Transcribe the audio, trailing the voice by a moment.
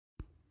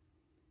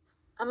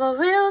I'm a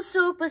real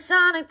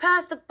supersonic,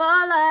 pass the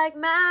ball like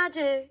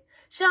magic.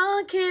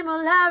 Sean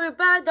Kimmel, Larry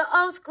Bird, the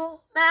old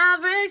school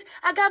Mavericks.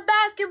 I got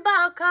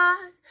basketball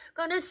cards,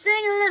 gonna sing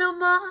a little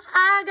more.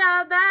 I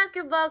got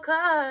basketball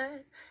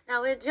cards,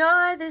 now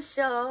enjoy the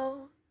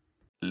show.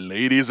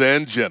 Ladies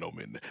and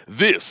gentlemen,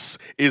 this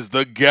is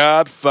the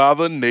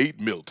Godfather Nate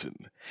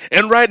Milton.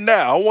 And right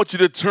now, I want you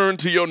to turn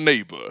to your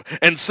neighbor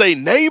and say,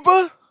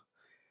 "Neighbor,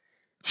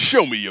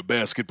 show me your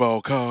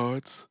basketball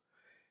cards."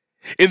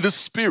 In the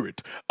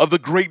spirit of the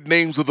great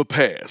names of the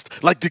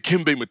past, like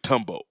Dikembe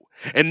Mutombo,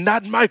 and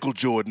not Michael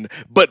Jordan,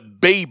 but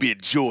Baby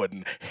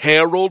Jordan,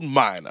 Harold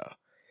Miner,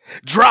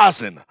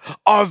 Drazen,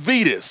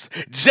 Arvidas,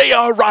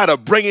 J.R. Ryder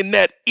bringing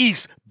that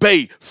East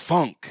Bay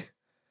funk.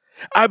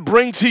 I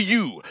bring to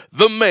you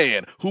the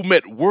man who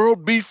met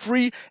World B.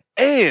 Free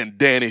and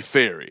Danny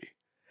Ferry,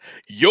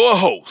 your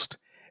host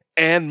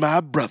and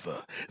my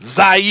brother,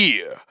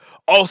 Zaire,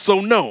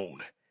 also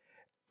known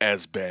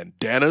as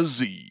Bandana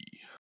Z.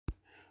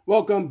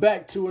 Welcome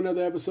back to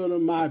another episode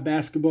of My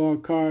Basketball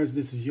Cards.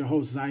 This is your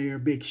host, Zaire.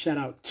 Big shout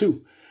out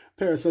to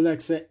Paris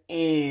Alexa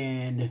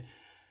and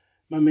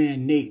my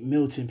man, Nate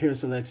Milton.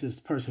 Paris Alexa is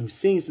the person who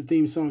sings the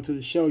theme song to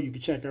the show. You can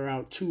check her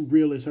out. Too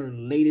Real is her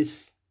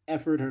latest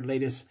effort, her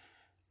latest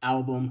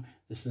album.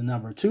 This is the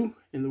number 2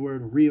 in the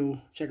word real.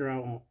 Check her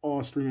out on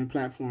all streaming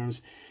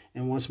platforms.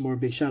 And once more,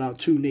 big shout out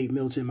to Nate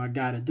Milton, my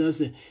guy that does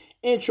the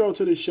intro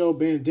to the show,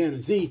 Bandana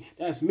Z.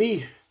 That's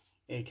me,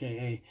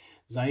 aka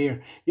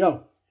Zaire.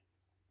 Yo.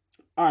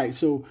 All right,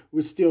 so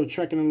we're still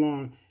trekking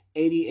along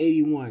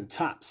 80-81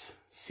 Topps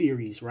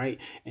series, right?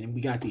 And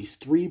we got these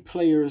 3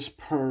 players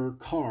per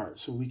card,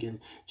 so we can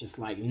just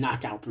like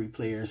knock out 3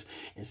 players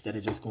instead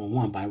of just going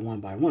one by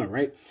one,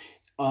 right?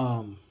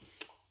 Got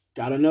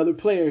another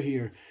player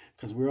here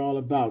because we're all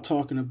about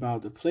talking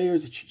about the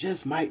players that you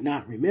just might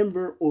not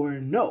remember or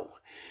know.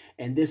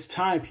 And this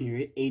time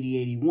period,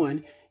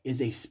 80-81, is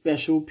a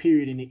special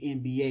period in the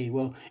NBA.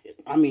 Well,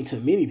 I mean, to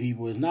many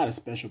people, it's not a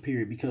special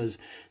period because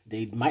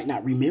they might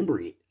not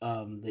remember it.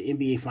 The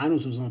NBA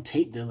Finals was on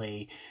tape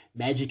delay.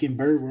 Magic and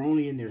Bird were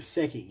only in their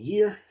second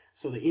year.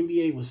 So the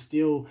NBA was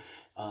still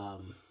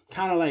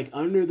kind of like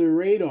under the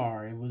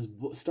radar. It was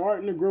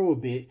starting to grow a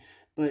bit,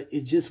 but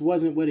it just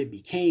wasn't what it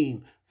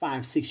became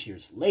 5-6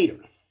 years later.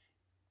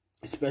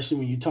 Especially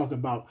when you talk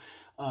about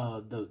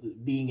the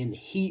being in the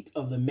heat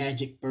of the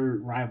Magic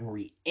Bird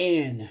rivalry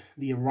and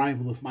the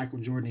arrival of Michael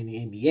Jordan in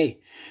the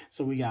NBA.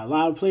 So we got a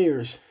lot of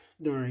players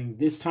during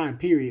this time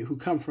period who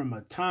come from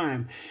a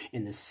time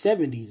in the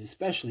 70s,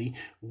 especially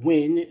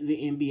when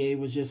the NBA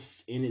was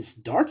just in its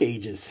dark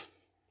ages.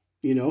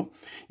 You know,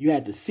 you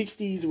had the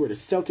 60s where the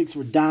Celtics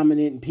were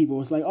dominant and people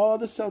was like, oh,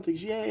 the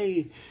Celtics,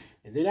 yay.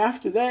 And then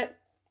after that,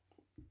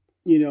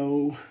 you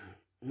know,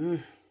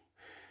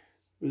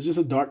 it was just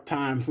a dark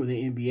time for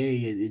the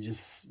NBA. It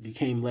just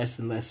became less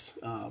and less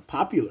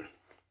popular.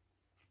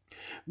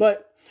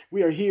 But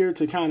we are here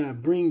to kind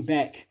of bring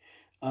back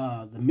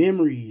the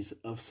memories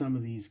of some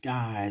of these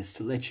guys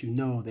to let you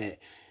know that,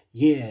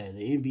 yeah,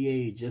 the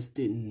NBA just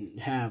didn't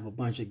have a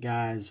bunch of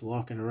guys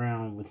walking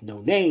around with no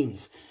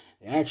names.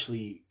 They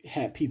actually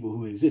had people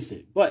who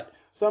existed. But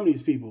some of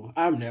these people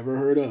I've never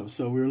heard of.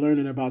 So we're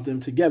learning about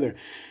them together.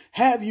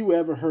 Have you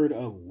ever heard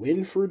of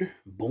Winford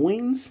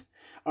Boynes?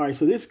 All right,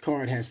 so this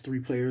card has 3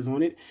 players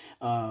on it.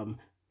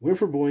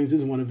 Winford Boynes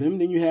is one of them.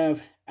 Then you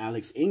have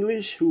Alex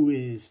English, who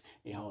is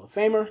a Hall of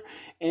Famer.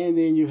 And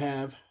then you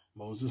have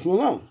Moses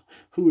Malone,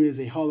 who is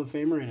a Hall of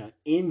Famer and an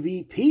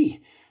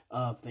MVP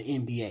of the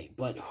NBA.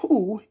 But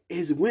who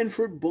is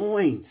Winford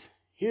Boynes?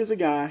 Here's a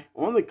guy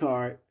on the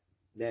card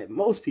that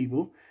most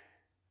people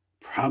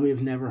probably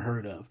have never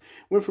heard of.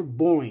 Winford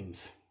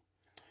Boynes.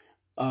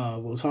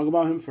 We'll talk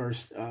about him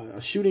first.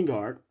 A shooting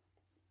guard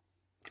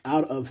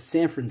out of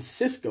San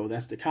Francisco.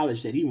 That's the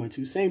college that he went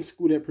to. Same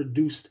school that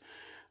produced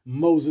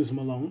Moses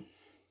Malone.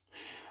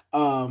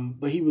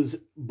 But he was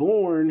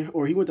born,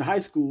 or he went to high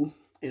school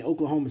in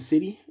Oklahoma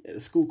City at a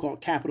school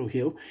called Capitol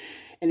Hill.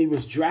 And he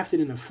was drafted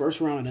in the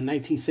first round of the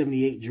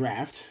 1978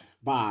 draft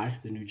by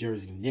the New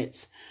Jersey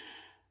Nets.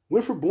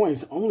 Winford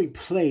Boynes only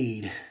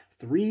played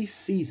 3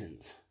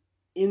 seasons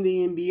in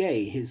the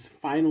NBA. His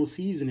final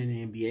season in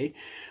the NBA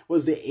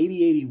was the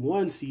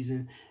 80-81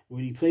 season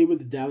when he played with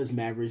the Dallas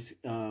Mavericks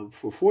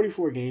for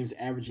 44 games,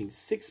 averaging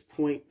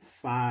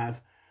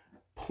 6.5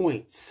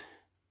 points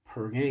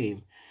per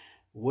game.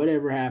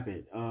 Whatever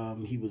happened,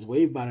 he was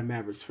waived by the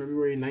Mavericks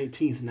February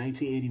 19th,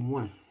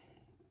 1981.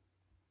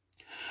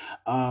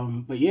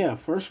 But yeah,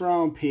 first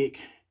round pick.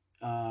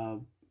 I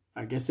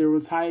guess there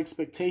was high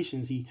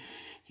expectations. He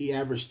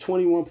averaged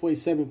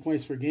 21.7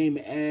 points per game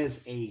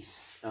as a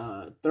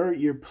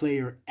third-year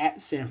player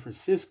at San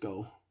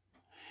Francisco.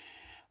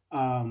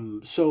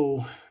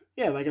 So,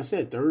 yeah, like I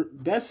said,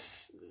 third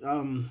best,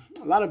 a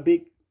lot of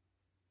big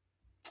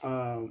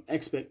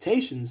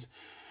expectations,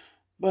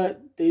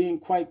 but they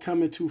didn't quite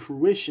come into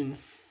fruition.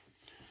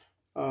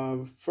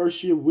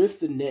 First year with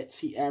the Nets,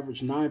 he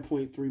averaged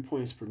 9.3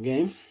 points per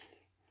game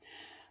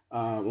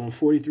on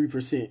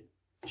 43%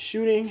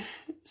 shooting.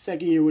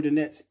 Second year with the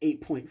Nets,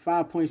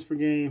 8.5 points per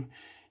game.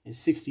 in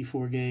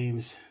 64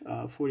 games,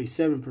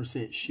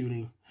 47%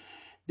 shooting.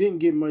 Didn't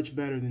get much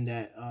better than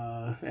that.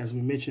 As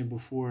we mentioned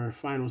before,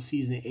 final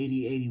season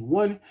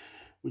 80-81,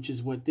 which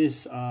is what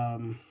this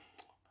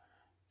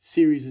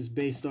series is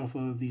based off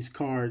of, these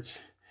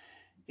cards.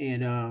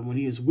 And when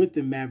he was with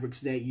the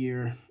Mavericks that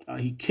year,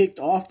 he kicked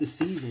off the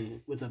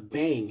season with a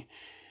bang.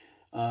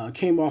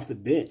 Came off the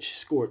bench,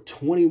 scored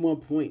 21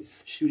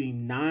 points,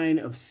 shooting 9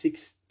 of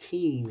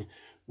 16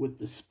 with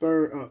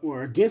the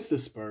or against the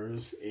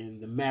Spurs,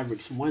 and the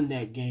Mavericks won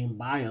that game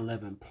by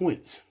 11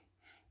 points.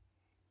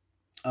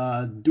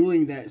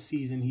 During that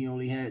season, he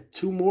only had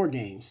 2 more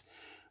games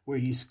where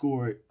he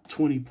scored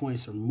 20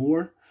 points or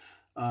more.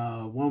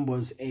 One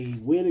was a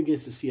win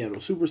against the Seattle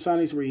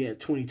Supersonics where he had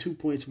 22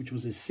 points, which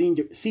was his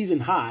season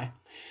high.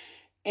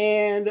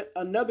 And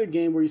another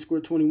game where he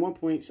scored 21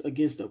 points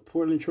against the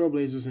Portland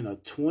Trailblazers in a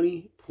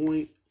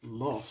 20-point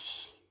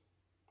loss.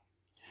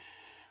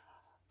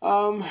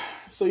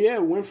 So yeah,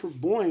 Winford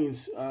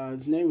Boynes,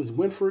 his name was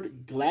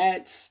Winford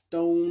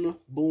Gladstone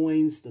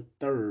Boynes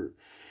III,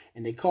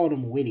 and they called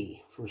him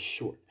Winnie for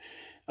short.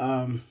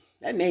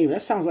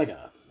 That sounds like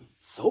a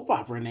soap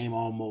opera name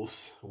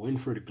almost.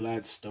 Winford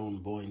Gladstone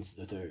Boynes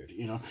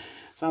III,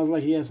 sounds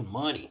like he has some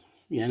money,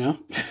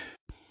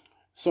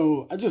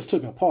 So I just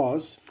took a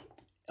pause,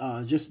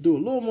 just to do a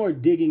little more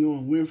digging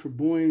on Winford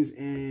Boynes,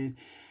 and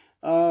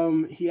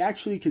he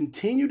actually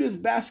continued his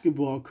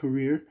basketball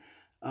career,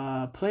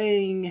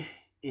 playing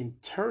in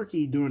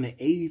Turkey during the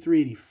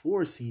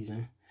 83-84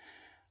 season.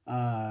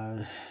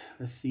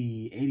 Let's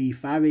see,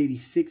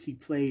 85-86 he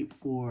played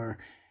for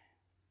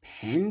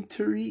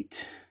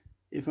Pantarit,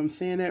 if I'm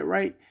saying that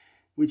right,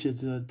 which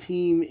is a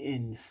team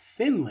in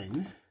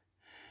Finland.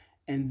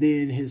 And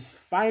then his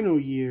final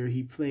year,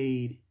 he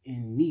played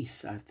in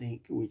Nice, I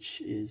think,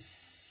 which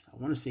is, I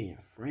want to say in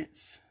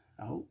France,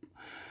 I hope.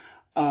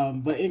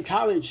 But in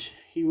college,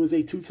 he was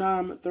a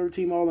 2-time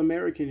third-team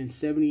All-American in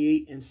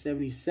 78 and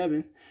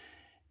 77.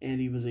 And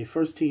he was a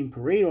first-team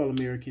Parade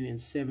All-American in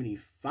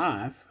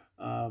 75.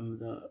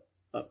 The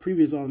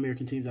previous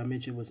All-American teams I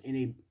mentioned was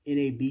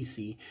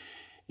NABC.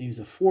 And he was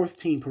a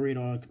fourth-team Parade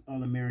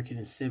All-American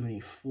in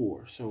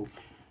 74. So,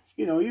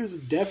 he was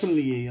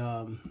definitely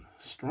a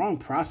strong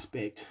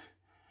prospect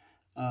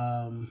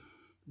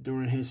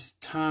during his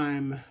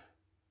time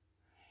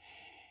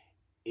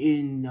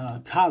in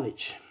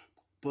college.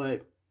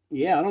 But,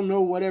 yeah, I don't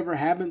know whatever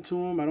happened to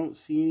him. I don't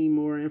see any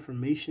more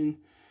information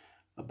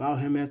about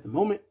him at the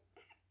moment.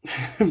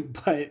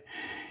 But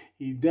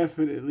he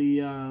definitely,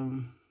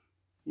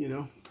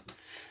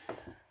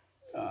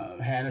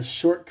 had a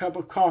short cup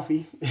of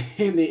coffee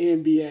in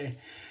the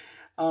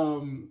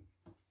NBA.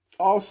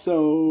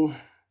 Also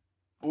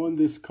on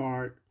this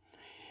card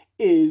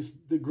is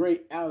the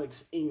great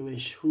Alex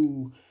English,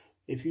 who,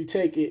 if you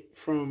take it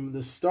from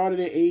the start of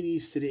the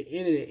 80s to the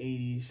end of the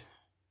 80s,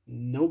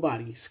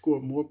 nobody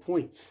scored more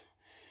points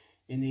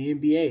in the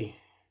NBA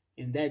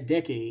in that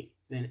decade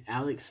than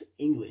Alex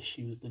English.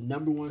 He was the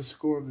number 1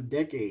 scorer of the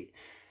decade,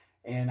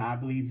 and I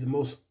believe the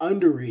most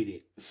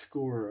underrated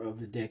scorer of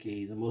the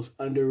decade,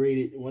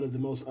 one of the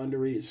most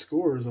underrated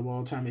scorers of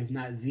all time, if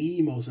not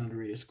the most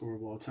underrated scorer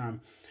of all time.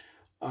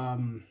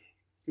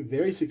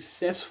 Very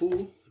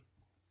successful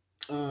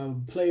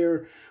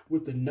player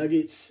with the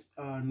Nuggets.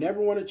 Never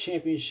won a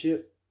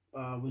championship.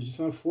 Was just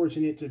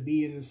unfortunate to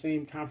be in the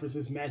same conference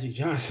as Magic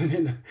Johnson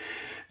and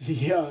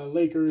the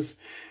Lakers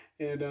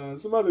and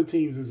some other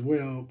teams as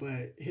well.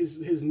 But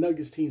his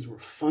Nuggets teams were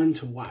fun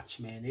to watch,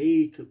 man.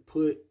 They could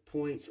put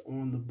points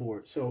on the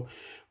board. So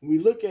when we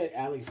look at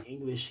Alex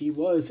English, he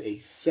was a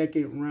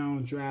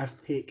 2nd-round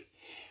draft pick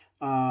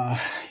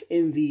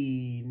in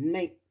the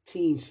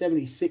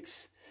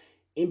 1976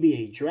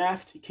 NBA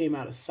draft. He came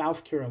out of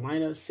South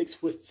Carolina,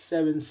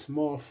 6'7",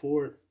 small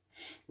forward,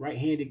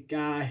 right-handed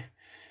guy.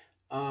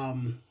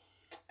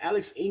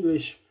 Alex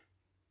English,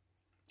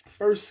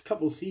 first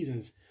couple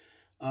seasons,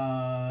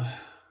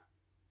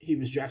 he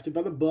was drafted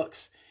by the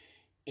Bucks,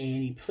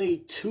 and he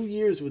played 2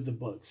 years with the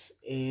Bucks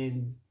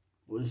and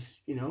was,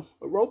 a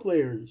role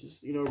player,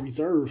 just,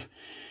 reserve.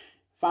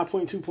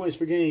 5.2 points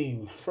per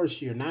game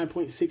first year,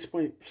 9.6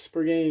 points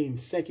per game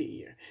second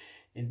year.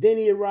 And then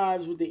he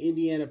arrives with the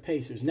Indiana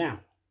Pacers. Now,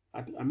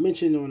 I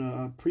mentioned on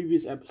a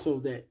previous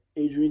episode that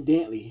Adrian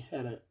Dantley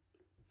had a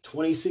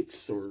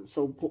 26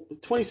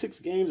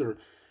 games, or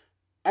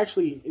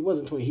actually it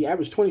wasn't 20. He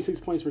averaged 26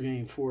 points per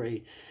game for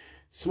a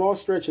small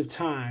stretch of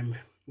time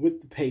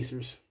with the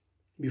Pacers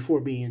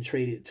before being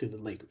traded to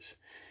the Lakers.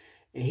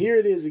 And here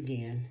it is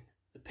again,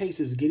 the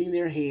Pacers getting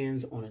their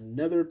hands on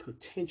another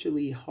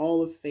potentially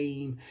Hall of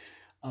Fame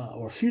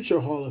or future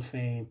Hall of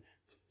Fame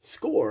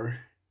scorer,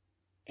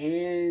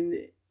 and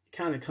it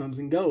kind of comes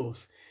and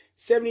goes.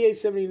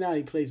 78-79,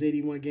 he plays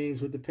 81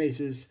 games with the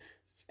Pacers,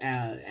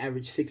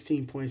 average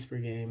 16 points per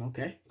game.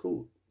 Okay,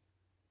 cool.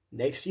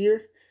 Next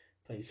year,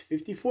 plays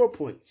 54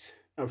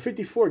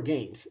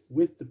 games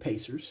with the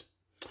Pacers,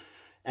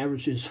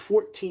 averages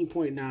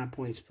 14.9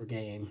 points per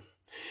game.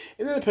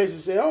 And then the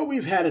Pacers say, oh,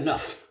 we've had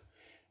enough.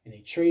 And they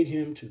trade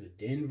him to the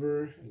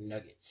Denver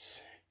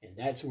Nuggets. And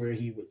that's where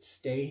he would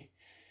stay.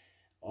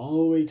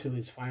 all the way till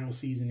his final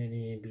season in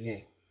the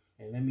NBA.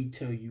 And let me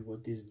tell you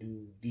what this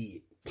dude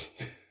did.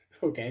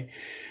 Okay,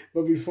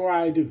 but before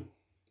I do,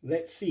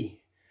 let's see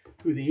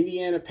who the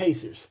Indiana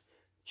Pacers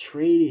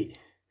traded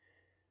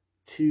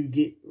to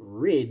get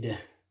rid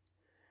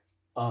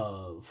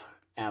of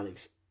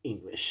Alex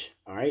English.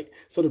 All right,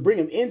 so to bring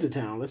him into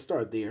town, let's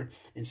start there.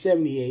 In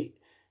 78,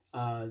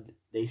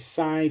 they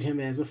signed him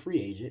as a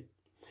free agent,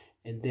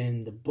 and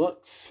then the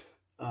Bucks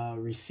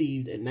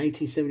received a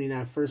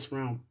 1979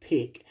 first-round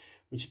pick,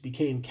 which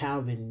became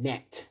Calvin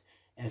Nett,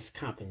 as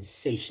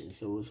compensation.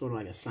 So it was sort of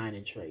like a sign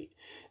and trade.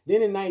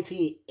 Then in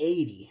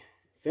 1980,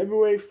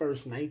 February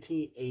 1st,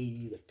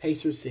 1980, the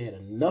Pacers said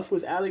enough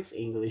with Alex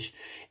English,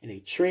 and they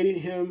traded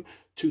him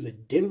to the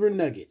Denver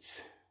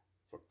Nuggets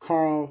for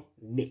Carl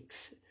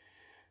Nicks.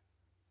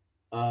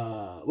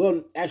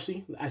 Well,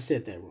 actually, I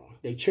said that wrong.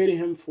 They traded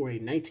him for a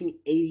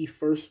 1980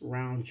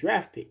 first-round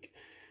draft pick,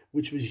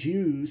 which was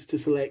used to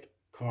select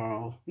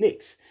Carl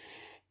Nicks.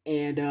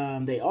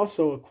 And they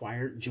also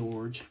acquired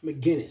George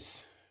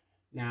McGinnis.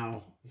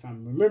 Now, if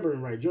I'm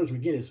remembering right, George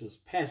McGinnis was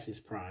past his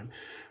prime.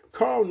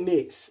 Carl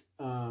Nicks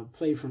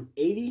played from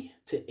 80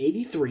 to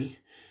 83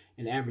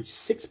 and averaged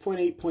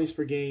 6.8 points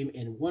per game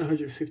in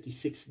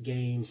 156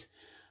 games.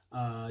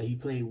 He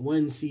played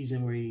one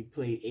season where he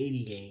played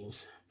 80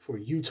 games for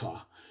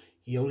Utah.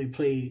 He only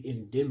played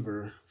in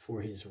Denver for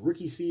his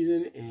rookie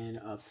season and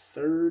a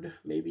third,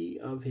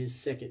 maybe, of his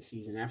second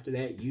season. After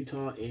that,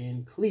 Utah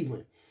and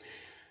Cleveland.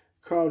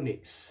 Carl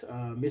Nicks,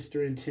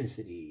 Mr.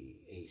 Intensity,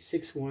 a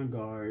 6'1"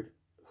 guard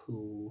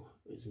who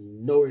is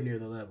nowhere near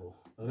the level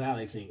of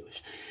Alex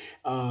English.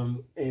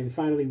 And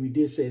finally, we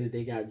did say that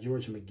they got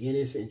George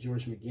McGinnis, and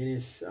George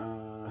McGinnis,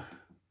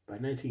 by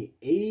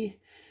 1980,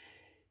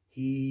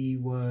 he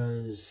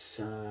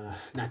was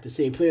not the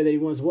same player that he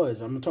once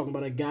was. I'm talking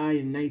about a guy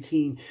in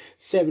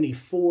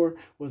 1974,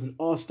 was an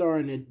all-star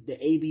in the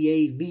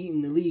ABA,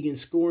 leading the league in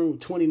scoring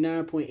with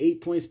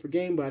 29.8 points per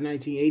game. By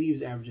 1980, he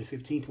was averaging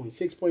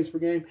 15.6 points per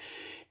game,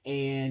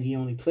 and he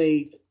only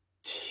played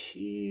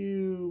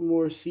 2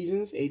 more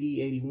seasons,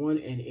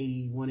 80-81 and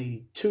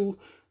 81-82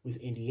 with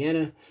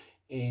Indiana.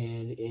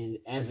 And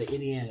as an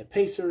Indiana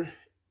Pacer,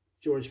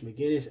 George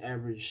McGinnis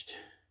averaged,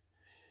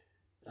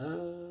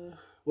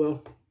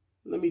 well,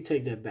 let me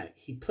take that back.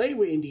 He played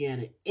with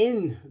Indiana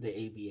in the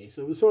ABA.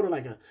 So it was sort of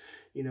like a,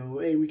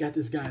 hey, we got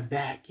this guy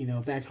back,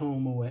 back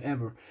home or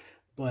whatever.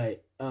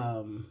 But,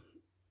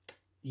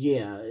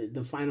 yeah,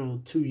 the final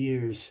 2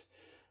 years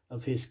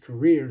of his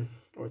career,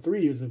 or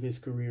 3 years of his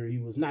career, he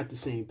was not the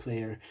same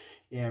player.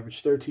 He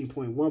averaged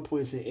 13.1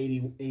 points in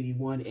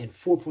 80-81 and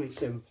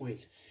 4.7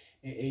 points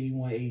in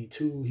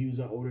 81-82. He was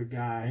an older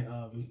guy,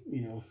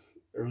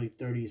 early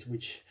 30s,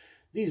 which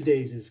these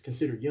days is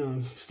considered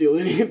young, still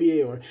in the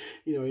NBA or,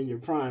 in your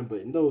prime.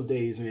 But in those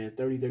days, man,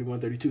 30, 31,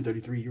 32,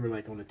 33, you were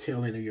like on the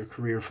tail end of your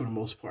career for the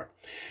most part.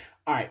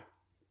 All right.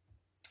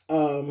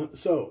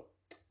 So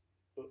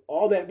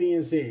all that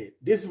being said,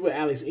 this is what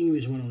Alex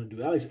English went on to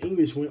do. Alex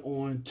English went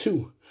on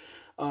to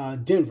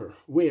Denver,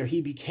 where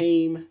he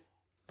became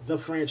the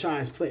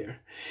franchise player.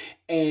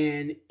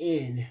 And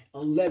in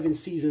 11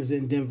 seasons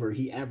in Denver,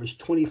 he averaged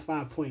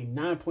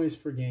 25.9 points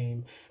per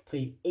game,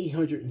 played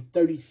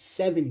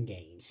 837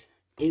 games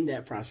in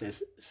that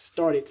process,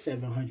 started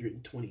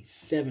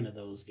 727 of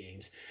those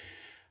games.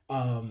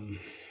 Man,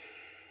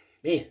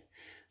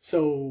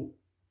 so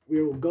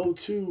we'll go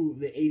to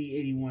the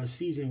 80-81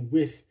 season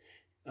with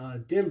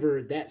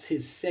Denver. That's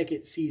his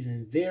second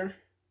season there.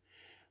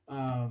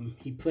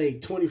 He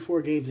played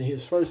 24 games in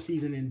his first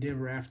season in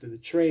Denver after the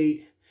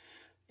trade.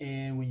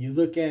 And when you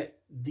look at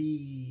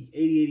the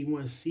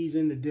 80-81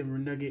 season, the Denver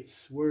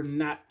Nuggets were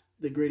not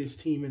the greatest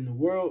team in the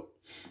world.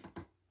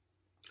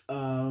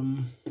 I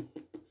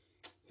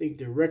think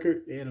their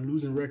record, they had a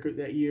losing record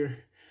that year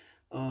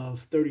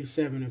of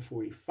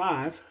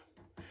 37-45.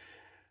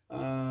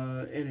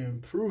 An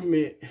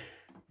improvement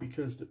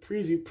because the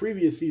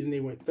previous season they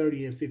went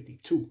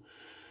 30-52.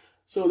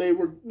 So they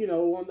were,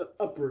 on the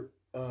upward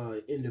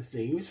end of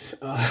things,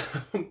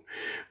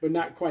 but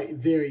not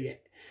quite there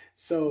yet.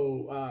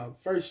 So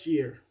first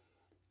year,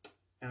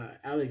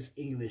 Alex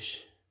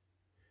English,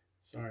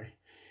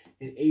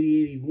 in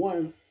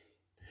 80-81,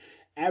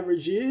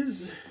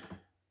 averages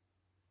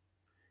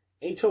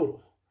a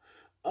total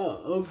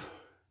of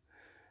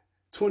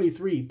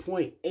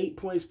 23.8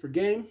 points per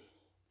game.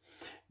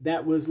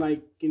 That was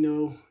like,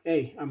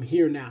 hey, I'm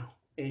here now.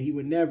 And he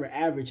would never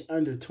average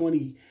under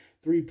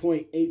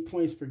 23.8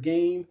 points per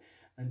game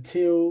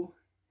until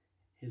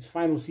his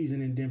final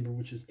season in Denver,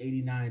 which was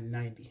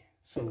 89-90.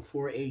 So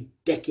for a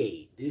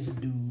decade, this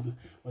dude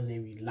was a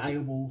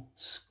reliable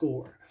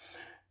scorer.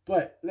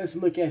 But let's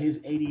look at his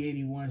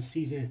 80-81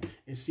 season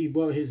and see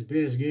what his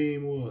best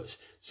game was.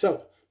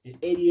 So in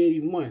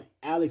 80-81,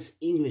 Alex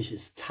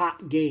English's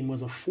top game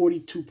was a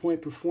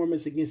 42-point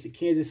performance against the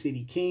Kansas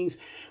City Kings,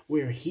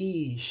 where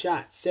he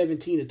shot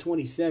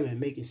 17-27,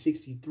 making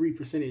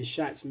 63% of his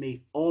shots,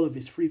 made all of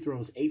his free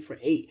throws, 8 for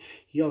 8.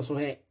 He also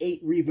had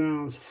 8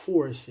 rebounds,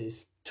 4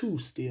 assists, 2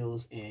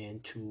 steals,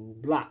 and 2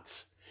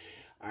 blocks.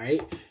 All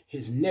right.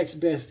 His next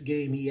best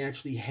game, he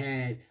actually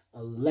had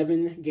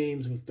 11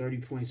 games with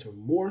 30 points or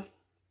more.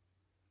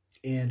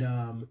 And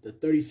the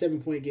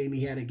 37-point game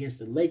he had against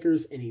the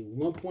Lakers, and a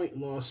 1-point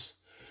loss.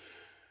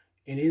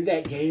 And in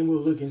that game, we'll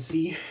look and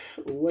see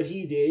what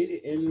he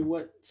did and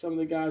what some of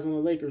the guys on the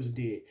Lakers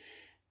did.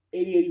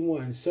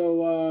 80-81.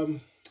 So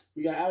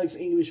we got Alex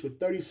English with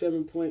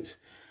 37 points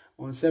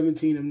on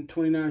 17 and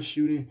 29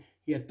 shooting.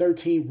 He had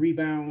 13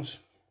 rebounds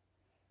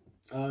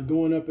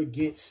going up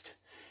against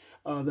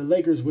the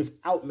Lakers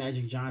without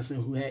Magic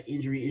Johnson, who had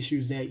injury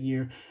issues that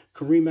year.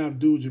 Kareem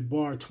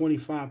Abdul-Jabbar,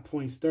 25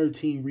 points,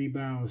 13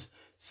 rebounds,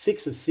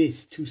 6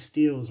 assists, 2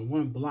 steals,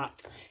 1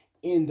 block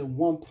in the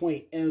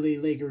 1-point LA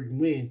Lakers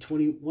win,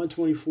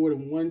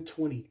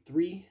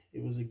 124-123.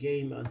 It was a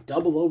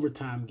double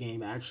overtime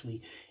game,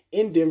 actually,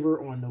 in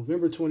Denver on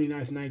November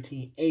 29th,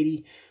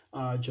 1980.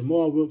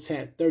 Jamal Wilkes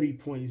had 30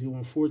 points. He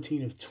won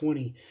 14 of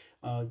 20.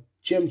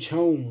 Jim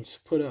Jones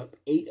put up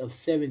 8 of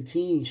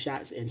 17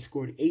 shots and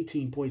scored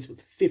 18 points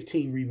with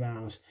 15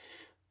 rebounds.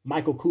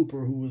 Michael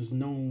Cooper, who was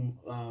known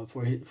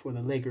for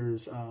the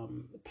Lakers'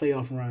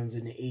 playoff runs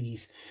in the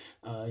 80s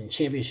and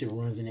championship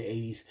runs in the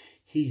 80s,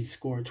 he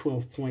scored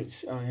 12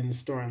 points in the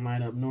starting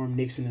lineup. Norm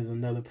Nixon is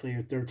another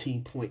player,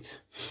 13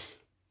 points.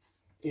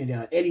 And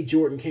Eddie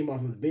Jordan came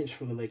off of the bench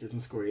for the Lakers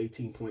and scored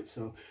 18 points.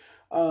 So,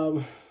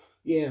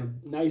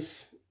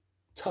 nice,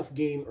 tough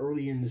game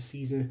early in the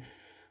season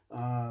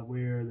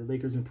where the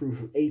Lakers improved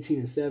from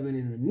 18-7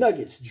 and the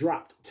Nuggets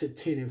dropped to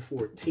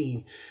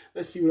 10-14.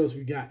 Let's see what else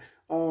we got.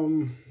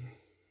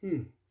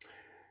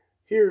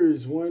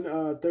 Here's one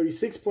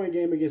 36-point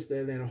game against the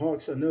Atlanta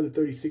Hawks, another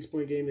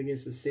 36-point game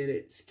against the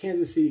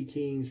Kansas City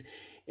Kings,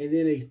 and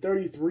then a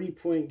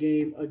 33-point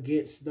game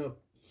against the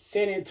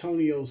San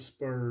Antonio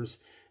Spurs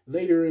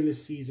later in the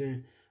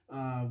season,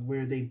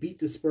 where they beat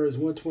the Spurs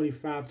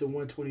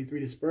 125-123.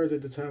 The Spurs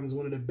at the time was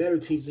one of the better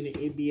teams in the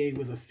NBA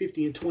with a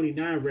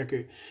 50-29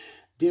 record.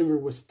 Denver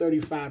was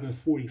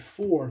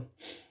 35-44.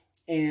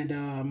 And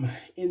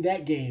in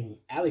that game,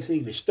 Alex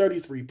English,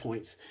 33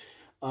 points.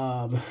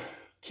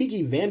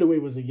 Kiki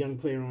Vandeweghe was a young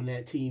player on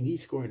that team. He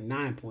scored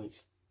 9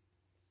 points.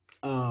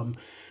 Dan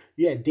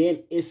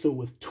Issel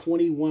with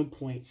 21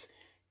 points.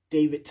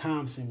 David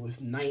Thompson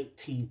with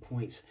 19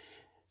 points.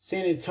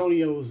 San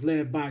Antonio was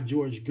led by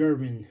George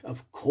Gervin,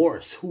 of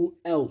course. Who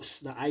else?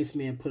 The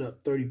Iceman put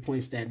up 30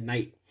 points that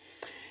night.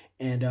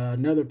 And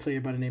another player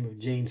by the name of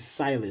James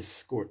Silas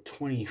scored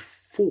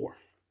 24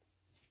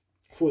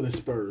 for the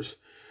Spurs.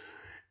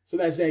 So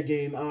that's that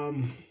game.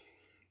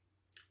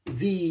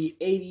 The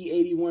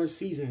 80-81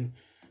 season,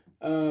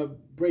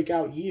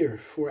 breakout year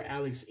for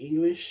Alex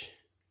English.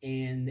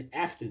 And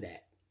after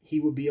that, he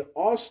will be an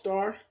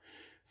all-star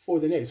for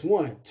the next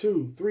 1,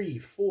 2, 3,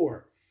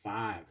 4,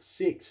 5,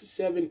 6,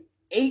 7,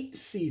 8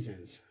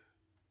 seasons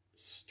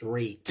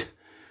straight.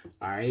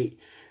 All right.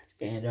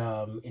 And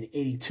in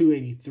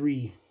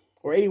 82-83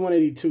 or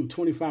 81-82,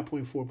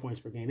 25.4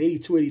 points per game.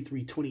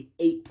 82-83,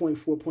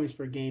 28.4 points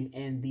per game,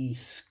 and the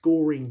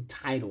scoring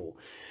title.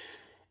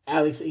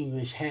 Alex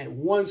English had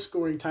one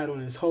scoring title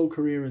in his whole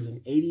career as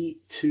an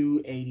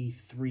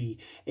 82-83.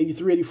 83-84,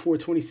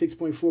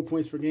 26.4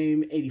 points per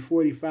game.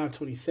 84-85,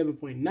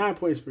 27.9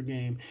 points per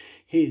game.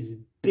 His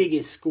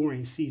biggest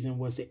scoring season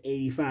was the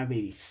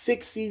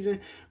 85-86 season,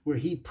 where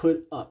he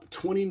put up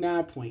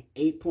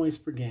 29.8 points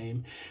per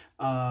game.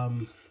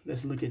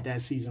 Let's look at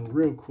that season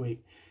real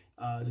quick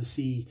to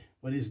see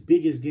what his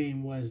biggest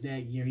game was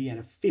that year. He had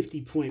a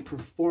 54-point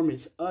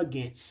performance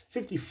against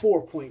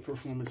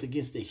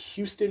the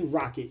Houston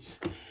Rockets,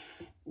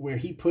 where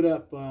he put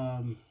up,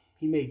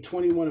 he made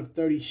 21 of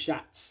 30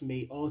 shots,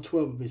 made all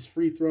 12 of his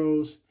free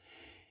throws,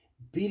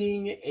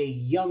 beating a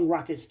young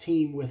Rockets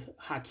team with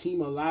Hakeem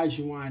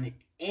Olajuwon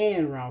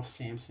and Ralph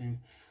Sampson.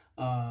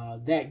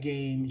 That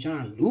game,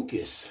 John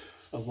Lucas,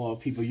 of all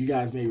people, you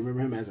guys may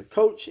remember him as a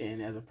coach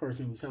and as a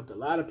person who's helped a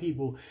lot of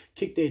people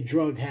kick their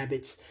drug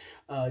habits.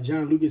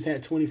 John Lucas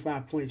had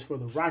 25 points for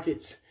the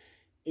Rockets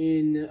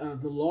in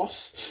the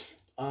loss.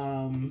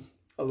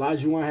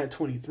 Olajuwon had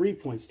 23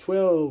 points,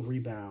 12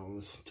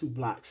 rebounds, 2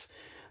 blocks.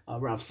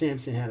 Ralph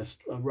Sampson had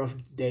a rough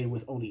day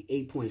with only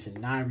 8 points and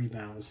 9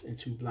 rebounds and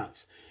 2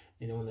 blocks.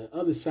 And on the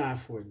other side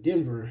for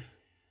Denver,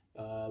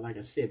 like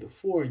I said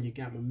before, you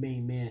got my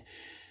main man,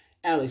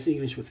 Alex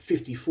English, with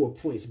 54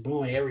 points,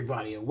 blowing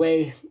everybody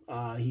away.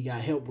 He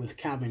got help with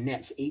Calvin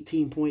Natt's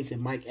 18 points,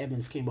 and Mike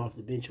Evans came off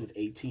the bench with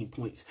 18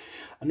 points.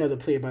 Another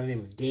player by the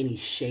name of Danny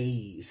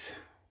Shays,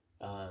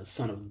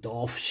 son of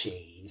Dolph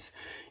Shays,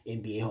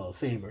 NBA Hall of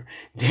Famer.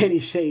 Danny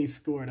Shays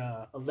scored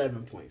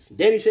 11 points.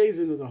 Danny Shays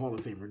isn't a Hall of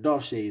Famer.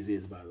 Dolph Shays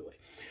is, by the way.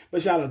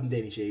 But shout out to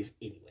Danny Shays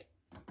anyway.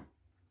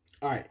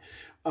 All right.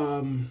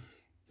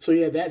 So,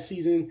 yeah, that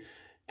season,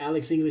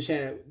 Alex English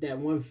had that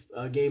one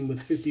game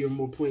with 50 or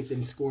more points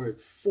and scored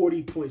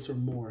 40 points or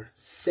more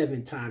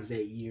 7 times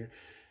that year.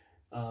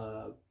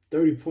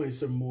 30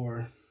 points or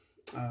more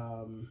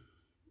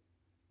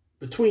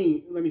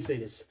let me say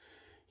this.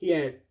 He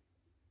had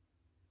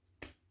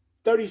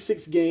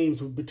 36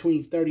 games with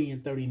between 30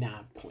 and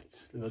 39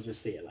 points. I'll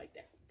just say it like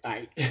that. All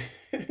right.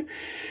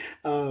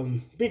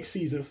 Big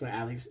season for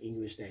Alex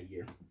English that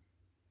year.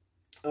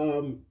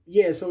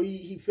 Yeah, so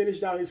he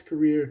finished out his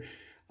career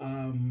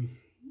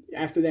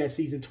after that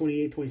season,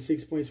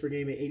 28.6 points per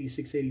game at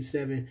 86,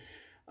 87,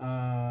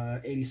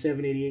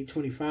 87, 88,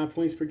 25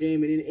 points per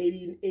game, and then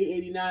 88,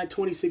 89,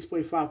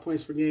 26.5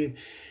 points per game.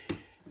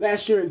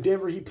 Last year in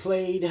Denver, he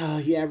played.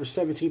 He averaged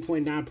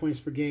 17.9 points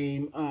per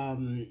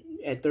game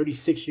at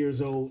 36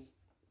 years old.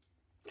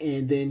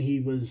 And then he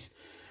was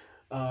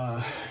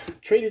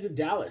traded to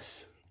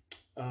Dallas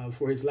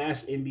for his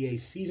last NBA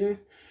season.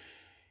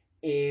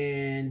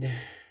 And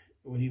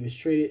when he was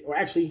traded, or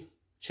actually,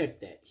 check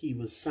that, he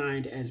was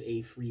signed as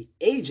a free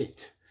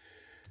agent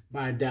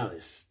by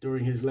Dallas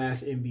during his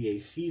last NBA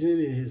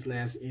season. In his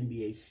last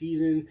NBA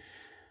season,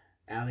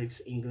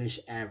 Alex English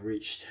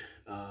averaged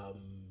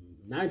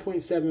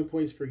 9.7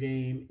 points per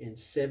game in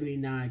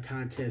 79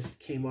 contests,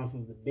 came off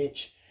of the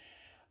bench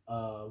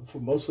for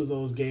most of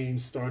those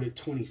games, started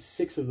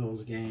 26 of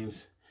those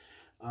games.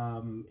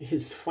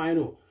 His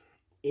final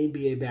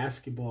NBA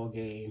basketball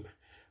game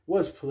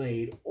was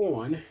played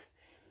on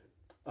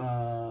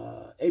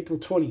April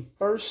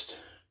 21st,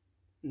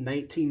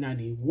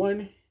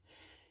 1991.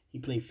 He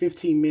played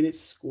 15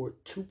 minutes, scored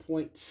 2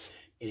 points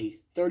in a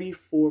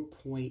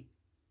 34-point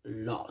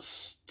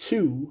loss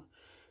to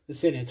the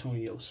San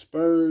Antonio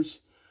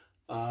Spurs.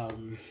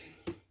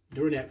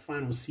 During that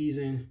final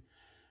season,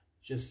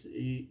 just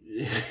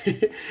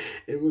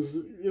it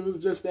was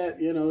just that,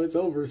 it's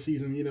over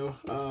season.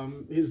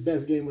 His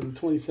best game was a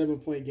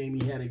 27-point game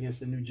he had against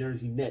the New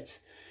Jersey Nets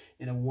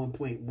in a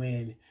 1-point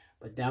win,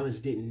 but Dallas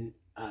didn't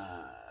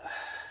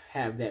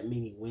have that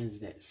many wins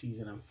that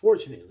season,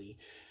 unfortunately.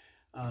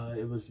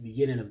 It was the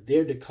beginning of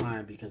their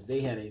decline because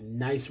they had a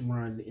nice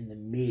run in the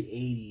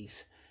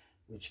mid-'80s,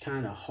 which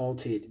kind of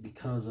halted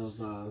because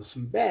of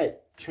some bad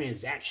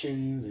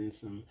transactions and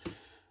some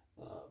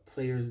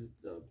players,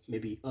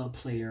 maybe a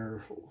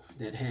player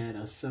that had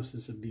a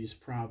substance abuse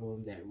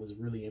problem that was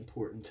really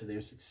important to their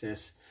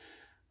success.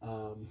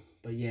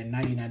 But yeah, in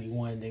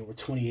 1991, they were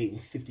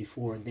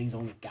 28-54, and things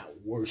only got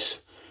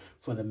worse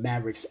for the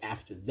Mavericks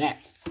after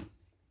that.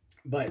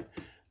 But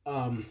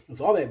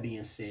with all that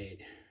being said,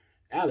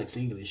 Alex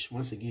English,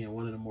 once again,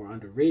 one of the more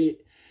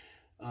underrated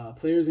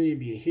players in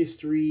NBA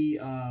history.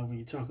 When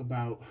you talk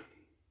about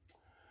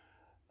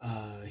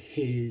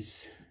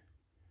his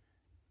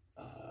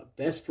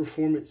best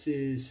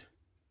performances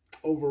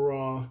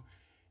overall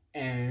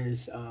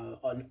as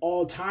an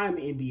all-time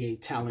NBA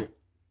talent,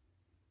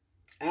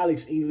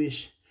 Alex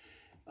English,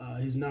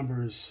 his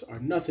numbers are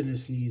nothing to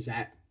sneeze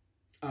at.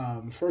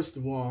 First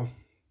of all,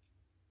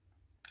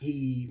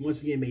 he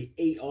once again made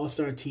 8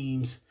 All-Star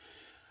teams.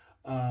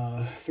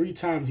 3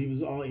 times he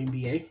was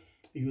All-NBA.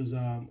 He was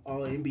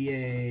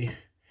All-NBA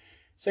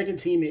second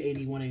team at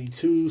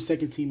 81-82,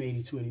 second team at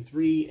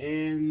 82-83,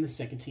 and the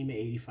second team at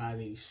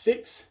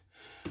 85-86.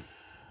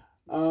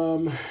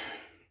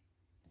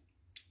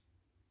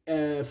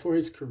 For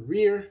his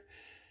career,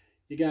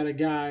 you got a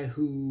guy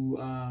who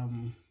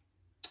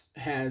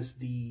has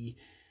the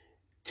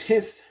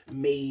 10th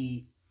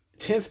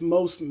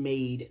most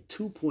made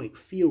 2-point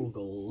field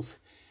goals,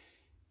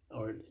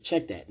 or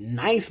check that,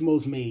 9th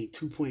most made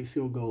 2-point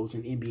field goals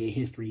in NBA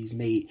history. He's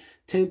made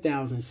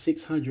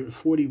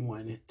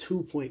 10,641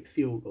 2-point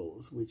field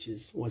goals, which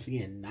is, once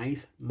again,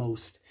 9th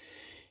most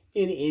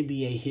in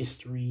NBA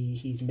history.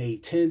 He's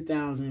made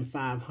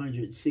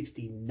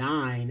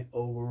 10,569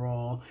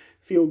 overall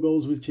field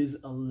goals, which is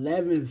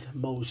 11th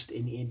most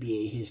in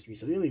NBA history.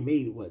 So he only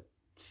made,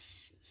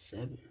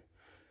 7?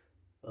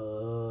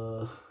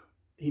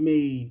 He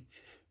made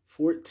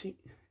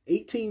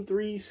 18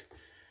 threes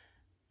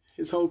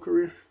his whole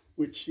career,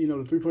 which, the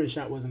 3-point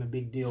shot wasn't a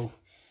big deal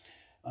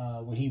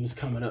when he was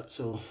coming up,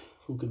 so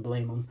who can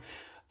blame him?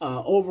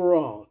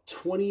 Overall,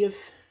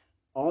 20th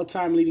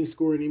all-time leading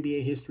scorer in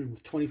NBA history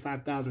with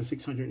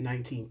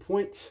 25,619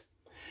 points.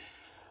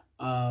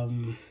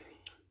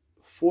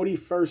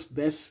 41st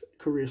best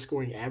career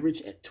scoring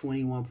average at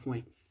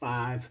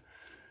 21.5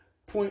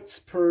 points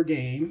per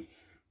game.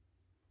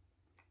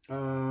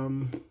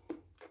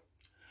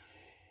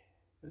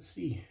 Let's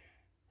see.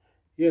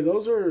 Yeah,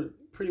 those are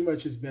pretty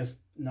much his best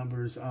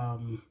numbers.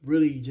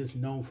 Really just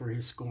known for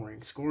his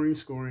scoring.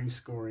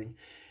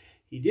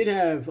 He did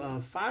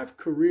have 5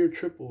 career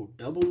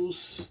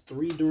triple-doubles,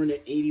 3 during the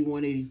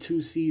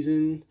 81-82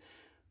 season,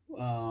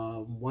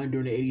 1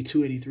 during the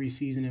 82-83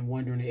 season, and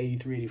 1 during the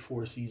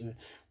 83-84 season.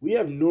 We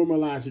have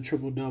normalized the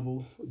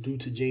triple-double due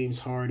to James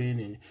Harden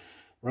and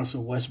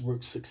Russell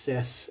Westbrook's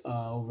success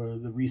over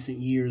the recent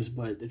years,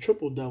 but the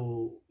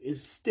triple-double is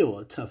still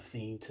a tough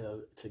thing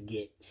to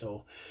get.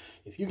 So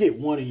if you get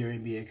one in your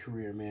NBA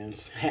career, man,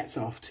 hats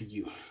off to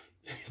you.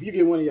 If you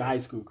get one in your high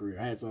school career,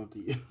 hats off to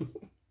you.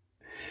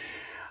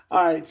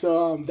 All right,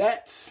 so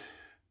that's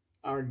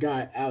our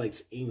guy,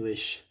 Alex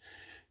English.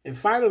 And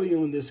finally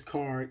on this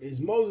card is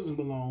Moses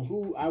Malone,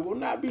 who I will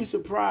not be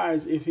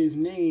surprised if his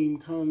name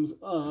comes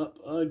up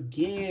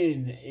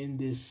again in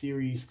this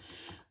series.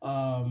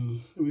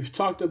 We've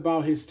talked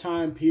about his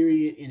time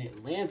period in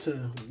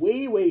Atlanta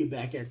way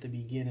back at the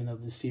beginning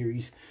of the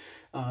series.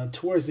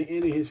 Towards the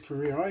end of his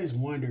career, I always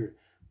wondered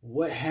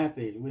what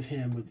happened with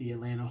him with the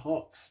Atlanta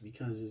Hawks,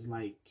 because it's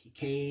like he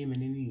came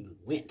and then he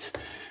went,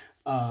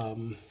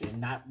 and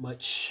not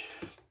much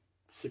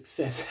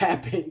success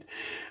happened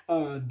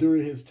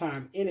during his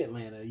time in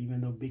Atlanta, even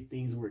though big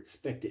things were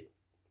expected.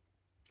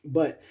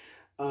 But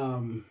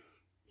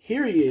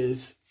here he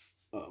is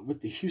with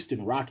the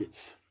Houston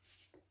Rockets.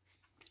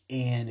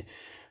 And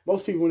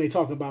most people, when they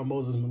talk about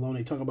Moses Malone,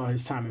 they talk about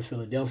his time in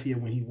Philadelphia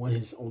when he won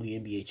his only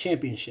NBA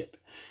championship.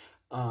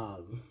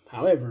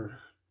 However,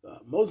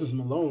 Moses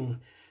Malone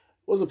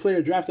was a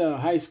player drafted out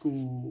of high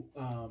school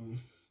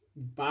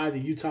by the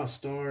Utah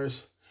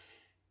Stars,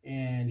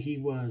 and he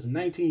was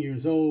 19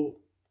 years old,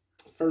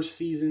 first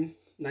season,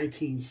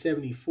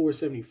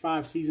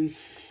 1974-75 season,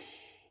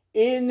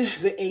 in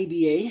the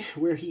ABA,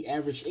 where he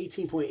averaged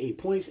 18.8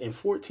 points and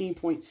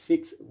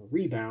 14.6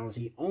 rebounds.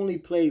 He only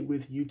played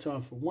with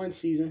Utah for one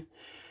season,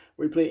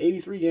 where he played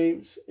 83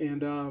 games,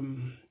 and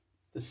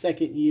the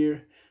second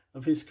year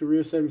of his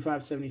career,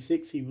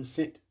 75-76, he was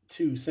sent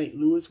to St.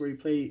 Louis, where he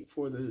played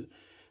for the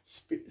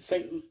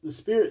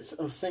Spirits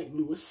of St.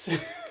 Louis.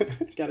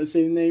 Gotta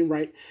say the name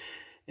right.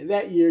 And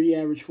that year, he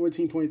averaged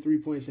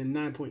 14.3 points and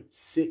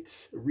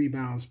 9.6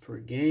 rebounds per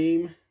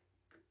game.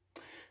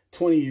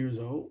 20 years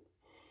old.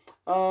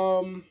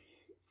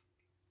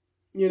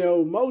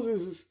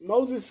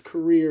 Moses'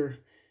 career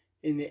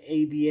in the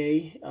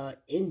ABA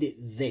ended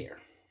there.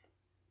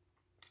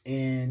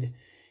 And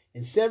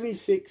in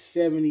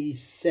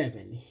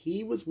 76-77,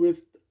 he was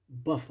with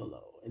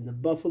Buffalo and the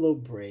Buffalo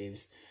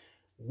Braves,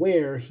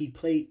 where he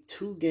played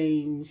 2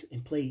 games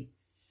and played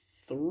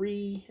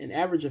an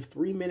average of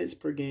 3 minutes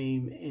per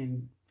game,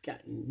 and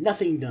got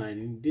nothing done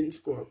and didn't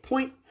score a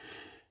point.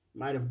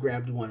 Might have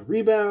grabbed 1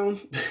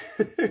 rebound.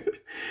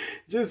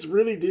 Just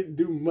really didn't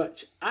do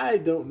much. I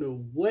don't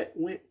know what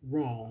went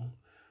wrong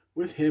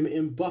with him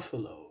in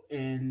Buffalo.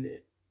 And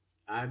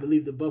I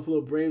believe the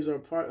Buffalo Braves are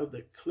part of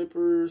the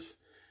Clippers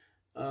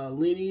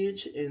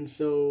lineage. And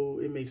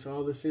so it makes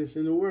all the sense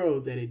in the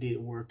world that it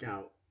didn't work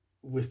out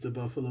with the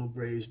Buffalo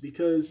Braves,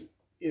 because,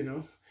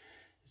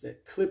 it's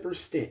that Clipper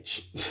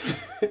stench.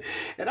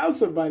 And I'm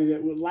somebody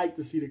that would like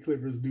to see the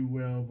Clippers do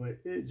well, but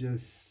it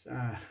just...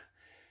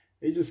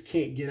 they just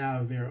can't get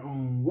out of their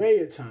own way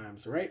at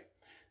times, right?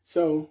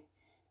 So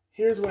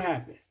here's what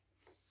happened.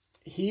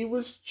 He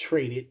was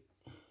traded.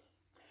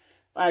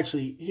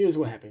 Actually, here's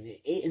what happened.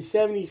 In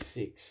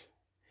 76,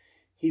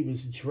 he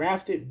was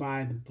drafted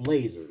by the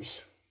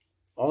Blazers,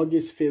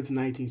 August 5th,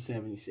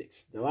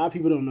 1976. A lot of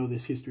people don't know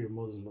this history of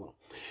Moses Malone.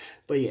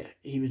 But yeah,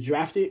 he was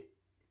drafted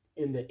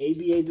in the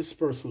ABA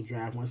dispersal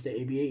draft once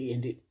the ABA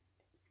ended,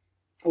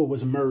 or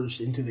was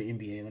merged into the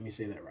NBA. Let me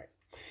say that right.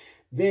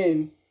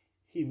 Then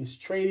he was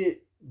traded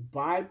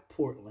by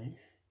Portland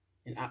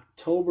in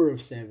October of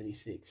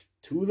 76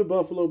 to the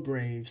Buffalo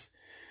Braves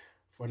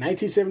for a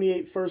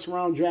 1978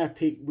 first-round draft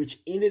pick, which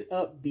ended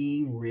up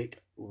being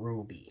Rick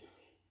Roby.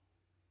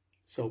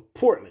 So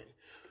Portland,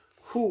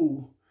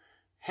 who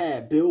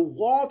had Bill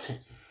Walton,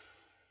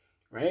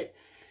 right?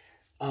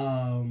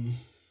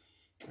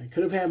 I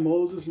could have had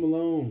Moses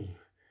Malone.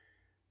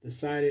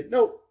 Decided,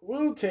 nope,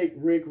 we'll take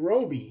Rick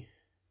Roby.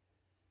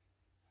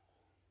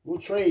 We'll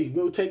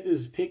take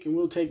this pick and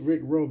we'll take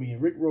Rick Roby.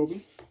 And Rick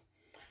Roby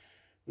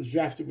was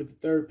drafted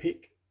with the 3rd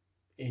pick,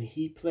 and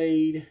he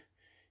played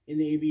in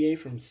the NBA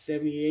from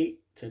 78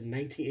 to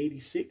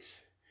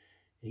 1986.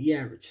 And he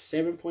averaged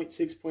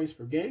 7.6 points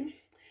per game.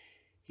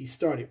 He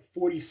started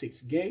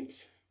 46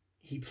 games.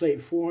 He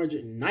played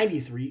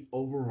 493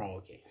 overall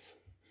games.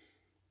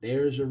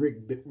 There's your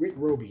Rick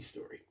Roby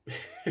story.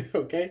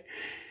 Okay?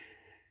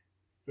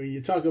 When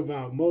you talk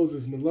about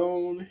Moses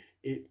Malone,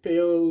 it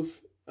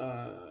pales.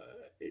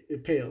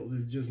 It pales.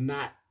 It's just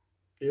not.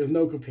 There's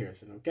no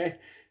comparison. Okay,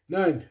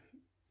 none.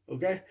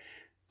 Okay.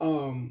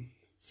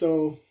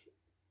 So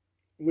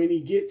when he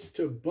gets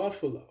to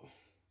Buffalo,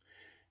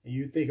 and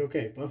you think,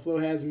 okay, Buffalo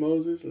has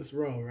Moses, let's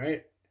roll,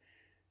 right?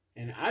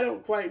 And I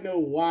don't quite know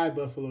why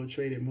Buffalo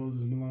traded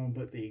Moses Malone,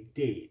 but they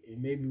did.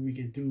 And maybe we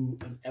could do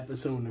an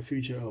episode in the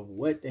future of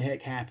what the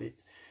heck happened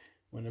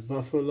when the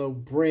Buffalo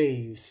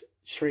Braves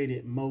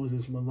traded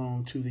Moses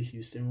Malone to the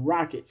Houston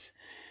Rockets.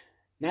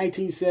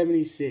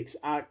 1976,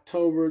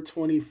 October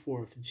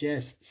 24th,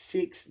 just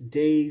 6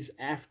 days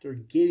after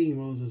getting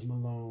Moses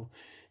Malone,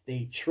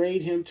 they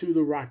trade him to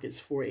the Rockets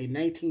for a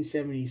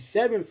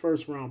 1977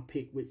 first-round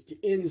pick, which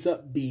ends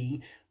up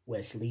being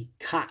Wesley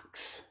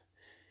Cox,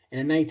 and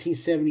a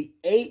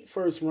 1978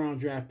 first-round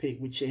draft pick,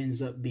 which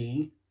ends up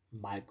being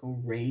Michael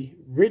Ray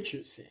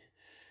Richardson.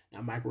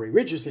 Now, Michael Ray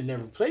Richardson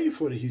never played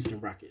for the Houston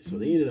Rockets, so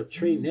they ended up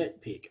trading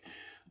that pick.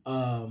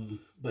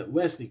 But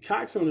Wesley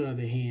Cox, on the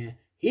other hand,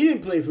 he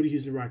didn't play for the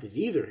Houston Rockets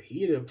either.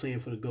 He ended up playing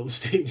for the Golden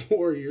State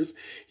Warriors.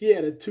 He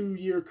had a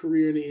 2-year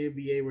career in the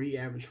NBA where he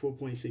averaged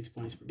 4.6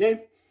 points per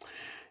game.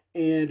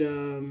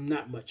 And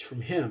not much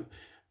from him.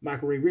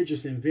 Michael Ray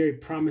Richardson, very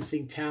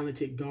promising,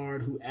 talented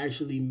guard who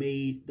actually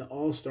made the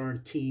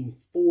All-Star team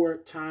 4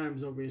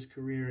 times over his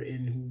career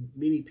and who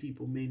many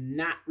people may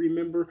not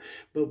remember,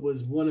 but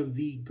was one of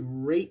the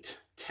great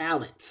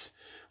talents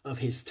of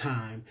his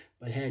time,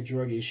 but had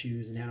drug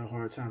issues and had a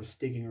hard time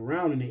sticking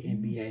around in the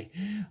NBA.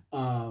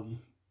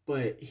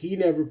 But he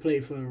never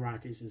played for the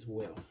Rockets as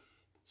well.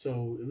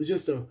 So it was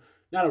just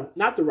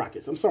not the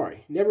Rockets. I'm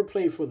sorry. Never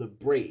played for the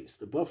Braves.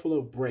 The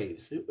Buffalo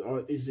Braves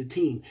is the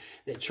team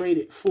that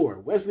traded for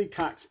Wesley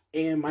Cox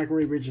and Michael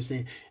Ray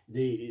Richardson,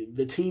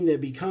 the team that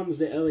becomes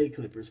the LA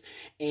Clippers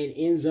and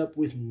ends up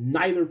with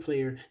neither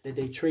player that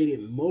they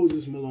traded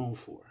Moses Malone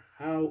for.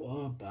 How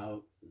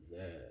about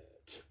that?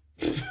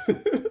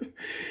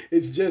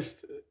 It's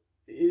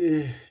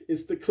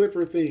the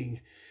Clipper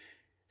thing,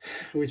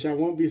 which I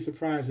won't be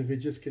surprised if it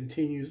just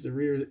continues to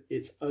rear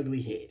its ugly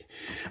head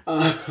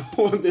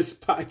on this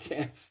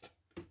podcast.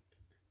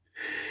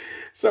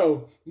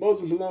 So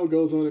Moses Malone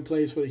goes on and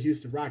plays for the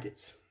Houston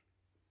Rockets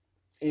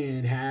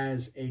and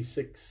has a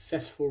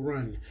successful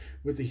run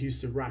with the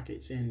Houston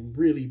Rockets and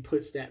really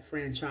puts that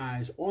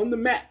franchise on the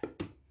map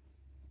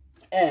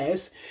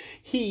as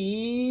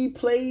he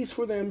plays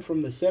for them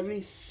from the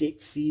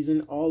 76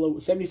 season,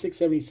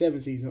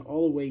 76-77 season,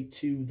 all the way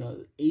to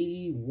the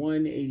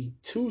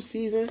 81-82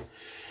 season.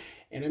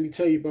 And let me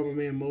tell you about my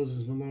man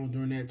Moses Malone.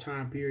 During that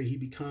time period, he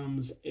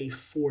becomes a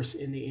force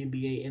in the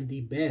NBA and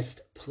the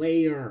best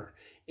player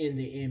in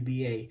the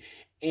NBA.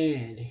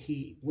 And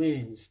he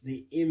wins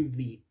the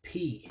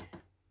MVP.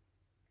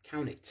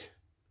 Count it.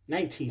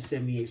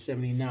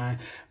 1978-79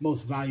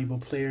 most valuable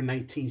player,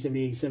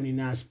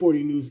 1978-79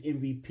 Sporting News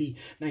MVP,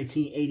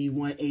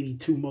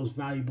 1981-82 most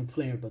valuable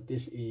player, but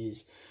this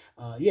is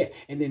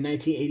and then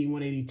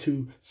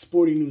 1981-82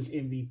 Sporting News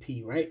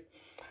MVP, right?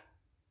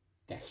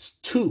 That's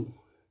 2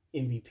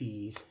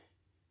 MVPs,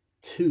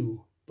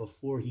 2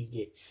 before he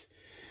gets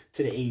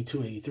to the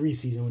 82-83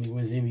 season when he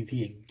wins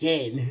MVP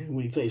again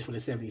when he plays for the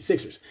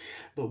 76ers.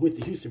 But with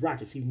the Houston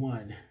Rockets, he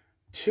won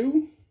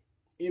 2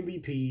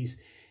 MVPs.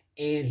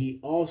 And he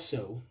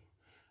also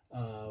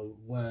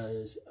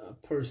was a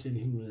person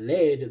who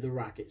led the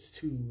Rockets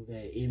to the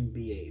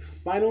NBA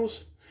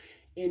Finals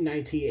in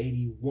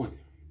 1981,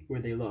 where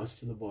they lost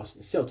to the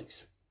Boston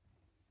Celtics.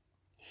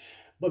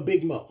 But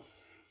Big Mo,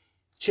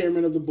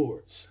 chairman of the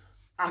boards,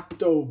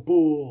 Octo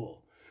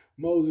Bull,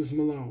 Moses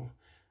Malone,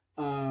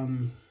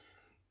 man,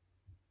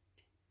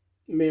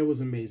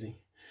 was amazing.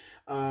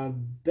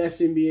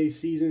 Best NBA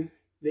season,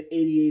 the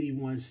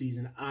 80-81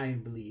 season, I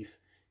believe.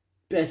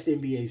 Best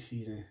NBA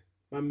season.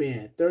 My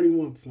man,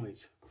 31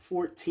 points,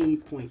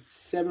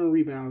 14.7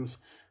 rebounds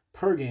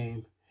per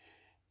game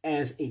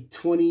as a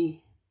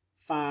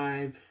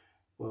 25,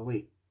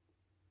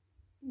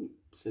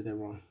 said that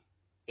wrong.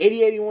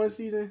 80-81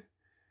 season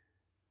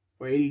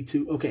or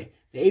 82? Okay,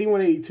 the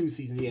 81-82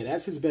 season. Yeah,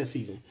 that's his best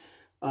season.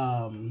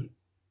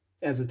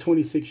 As a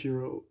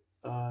 26-year-old,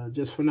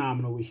 just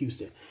phenomenal with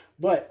Houston.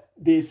 But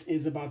this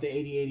is about the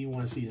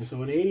 80-81 season.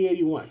 So in the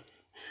 80-81,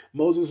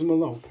 Moses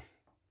Malone,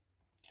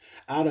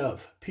 out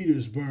of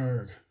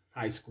Petersburg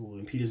High School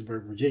in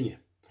Petersburg, Virginia.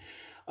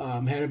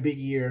 Had a big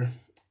year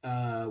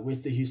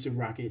with the Houston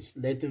Rockets.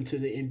 Led them to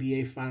the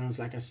NBA Finals,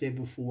 like I said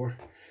before.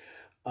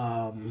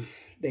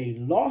 They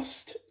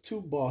lost to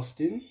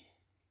Boston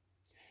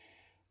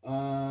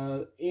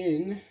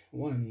in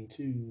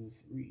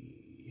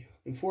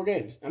 4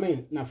 games. I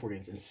mean, not 4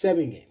 games, in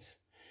 7 games.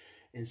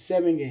 In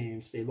 7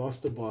 games, they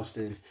lost to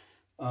Boston.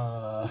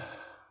 I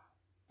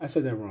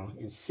said that wrong.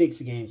 In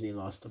 6 games, they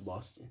lost to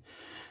Boston.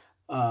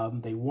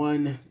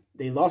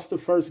 They lost the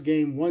first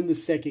game, won the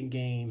second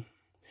game,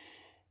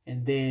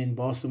 and then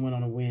Boston went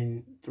on to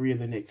win 3 of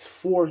the next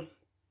 4.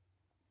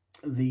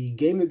 The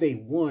game that they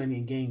won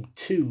in game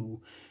 2,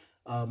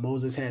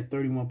 Moses had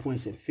 31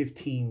 points and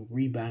 15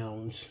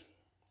 rebounds.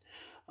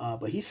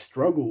 But he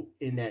struggled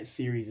in that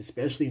series,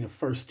 especially in the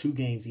first 2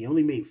 games. He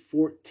only made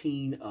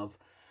 14 of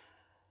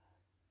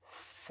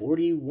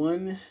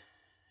 41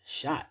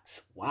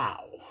 shots.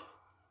 Wow.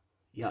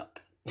 Yuck.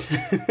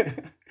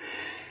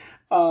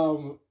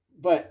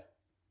 But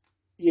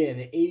yeah,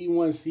 the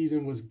 81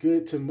 season was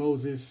good to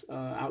Moses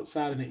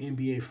outside of the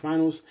NBA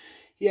Finals.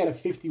 He had a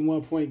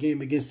 51-point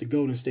game against the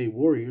Golden State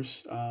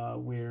Warriors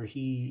where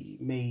he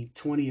made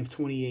 20 of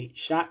 28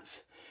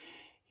 shots.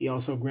 He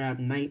also grabbed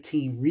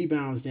 19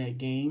 rebounds that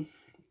game.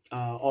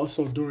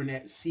 Also during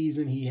that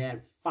season, he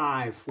had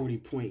 5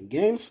 40-point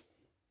games.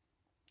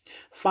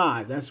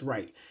 5, that's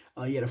right.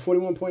 He had a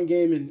 41-point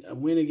game and a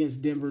win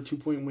against Denver,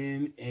 2-point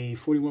win, a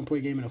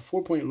 41-point game and a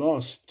 4-point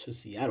loss to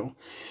Seattle,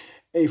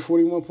 a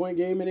 41-point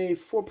game and a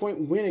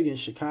 4-point win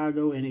against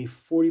Chicago, and a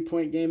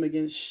 40-point game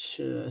against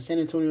San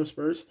Antonio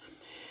Spurs.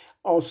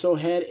 Also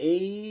had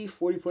a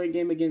 40-point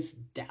game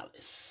against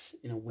Dallas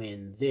in a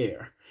win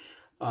there.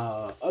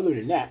 Other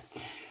than that,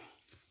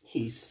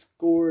 he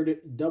scored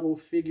double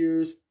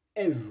figures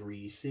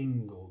every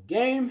single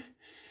game.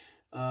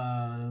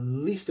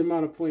 Least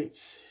amount of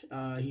points.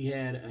 He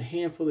had a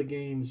handful of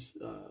games,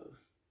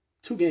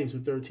 2 games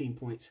with 13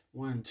 points.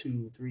 1,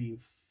 2, 3,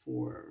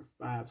 4,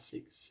 5,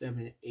 6,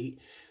 7, 8,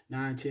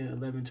 9, 10,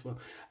 11,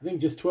 12. I think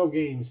just 12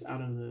 games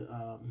out of the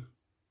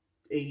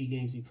 80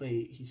 games he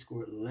played, he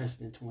scored less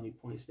than 20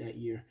 points that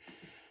year.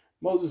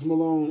 Moses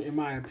Malone, in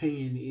my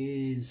opinion,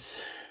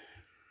 he's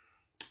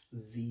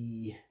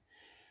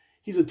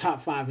a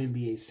top 5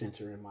 NBA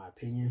center, in my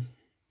opinion.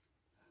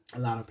 A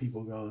lot of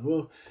people go,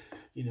 well,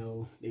 you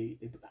know,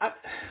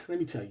 let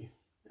me tell you,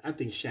 I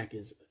think Shaq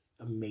is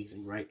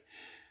amazing, right?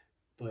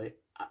 But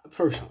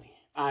personally,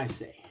 I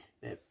say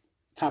that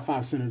top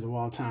 5 centers of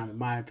all time, in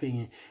my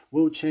opinion,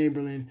 Wilt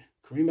Chamberlain,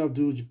 Kareem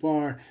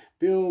Abdul-Jabbar,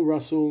 Bill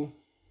Russell,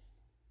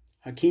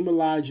 Hakeem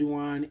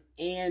Olajuwon,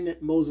 and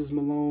Moses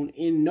Malone,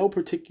 in no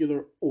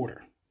particular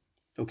order.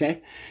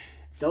 Okay?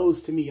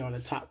 Those, to me, are the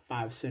top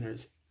 5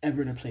 centers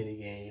ever to play the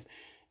game.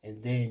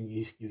 And then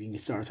you can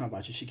start talking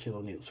about your Shaquille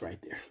O'Neal's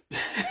right there.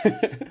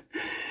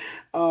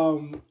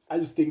 I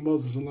just think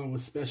Moses Malone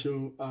was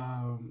special,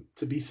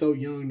 to be so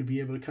young, to be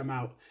able to come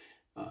out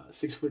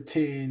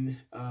 6'10",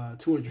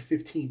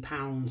 215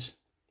 pounds.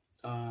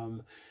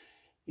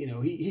 You know,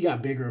 he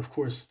got bigger, of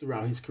course,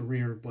 throughout his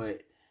career,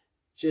 but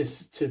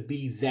just to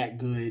be that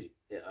good,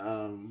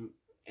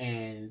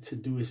 and to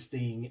do his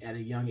thing at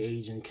a young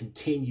age and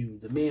continue.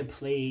 The man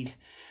played.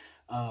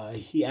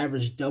 He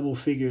averaged double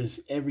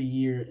figures every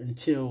year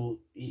until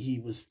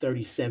he was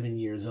 37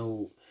 years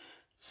old.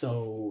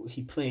 So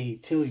he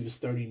played till he was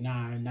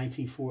 39.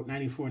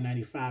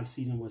 94-95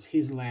 season was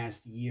his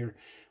last year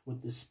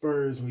with the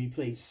Spurs, where he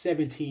played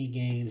 17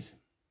 games.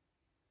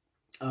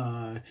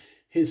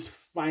 His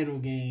final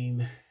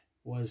game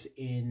was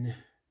in,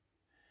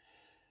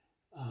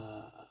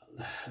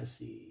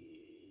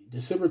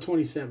 December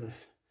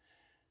 27th.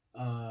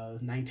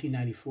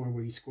 1994,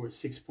 where he scored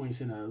 6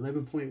 points in an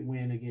 11-point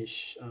win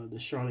against the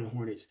Charlotte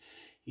Hornets.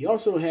 He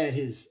also had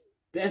his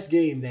best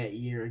game that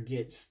year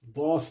against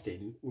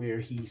Boston, where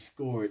he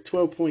scored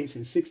 12 points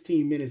in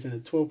 16 minutes in a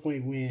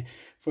 12-point win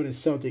for the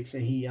Celtics,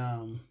 and he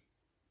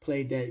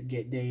played that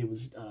day. It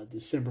was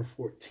December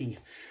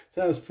 14th.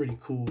 So that was pretty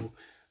cool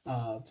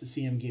to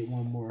see him get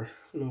one more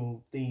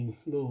little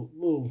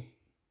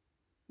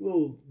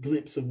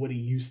glimpse of what he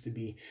used to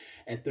be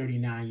at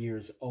 39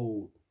 years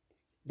old.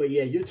 But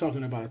yeah, you're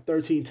talking about a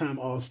 13-time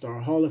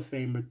All-Star, Hall of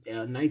Famer,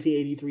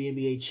 1983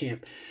 NBA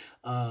champ.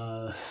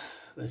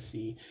 Let's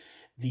see,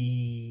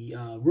 the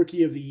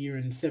Rookie of the Year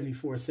in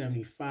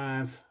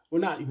 74-75.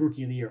 Well, not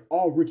Rookie of the Year,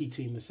 all rookie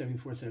team in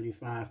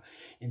 74-75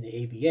 in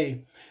the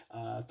ABA.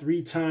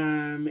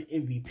 3-time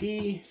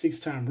MVP,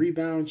 6-time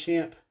rebound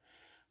champ,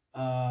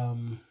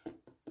 ABA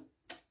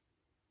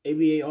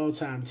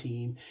all-time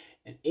team,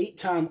 an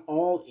 8-time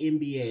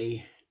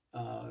All-NBA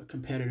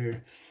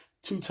competitor,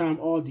 2-time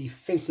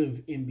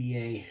All-Defensive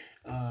NBA,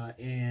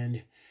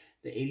 and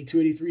the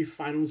 82-83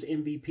 Finals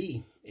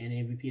MVP, and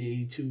MVP of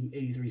the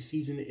 82-83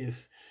 season,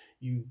 if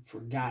you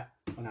forgot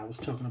when I was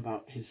talking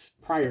about his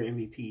prior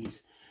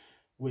MVPs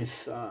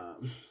with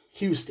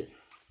Houston.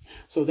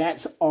 So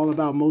that's all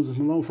about Moses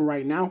Malone for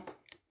right now.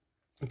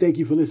 Thank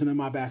you for listening to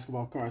my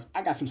basketball cards.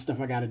 I got some stuff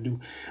I got to do,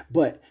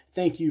 but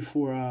thank you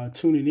for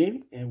tuning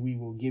in, and we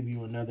will give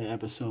you another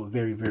episode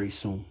very, very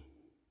soon.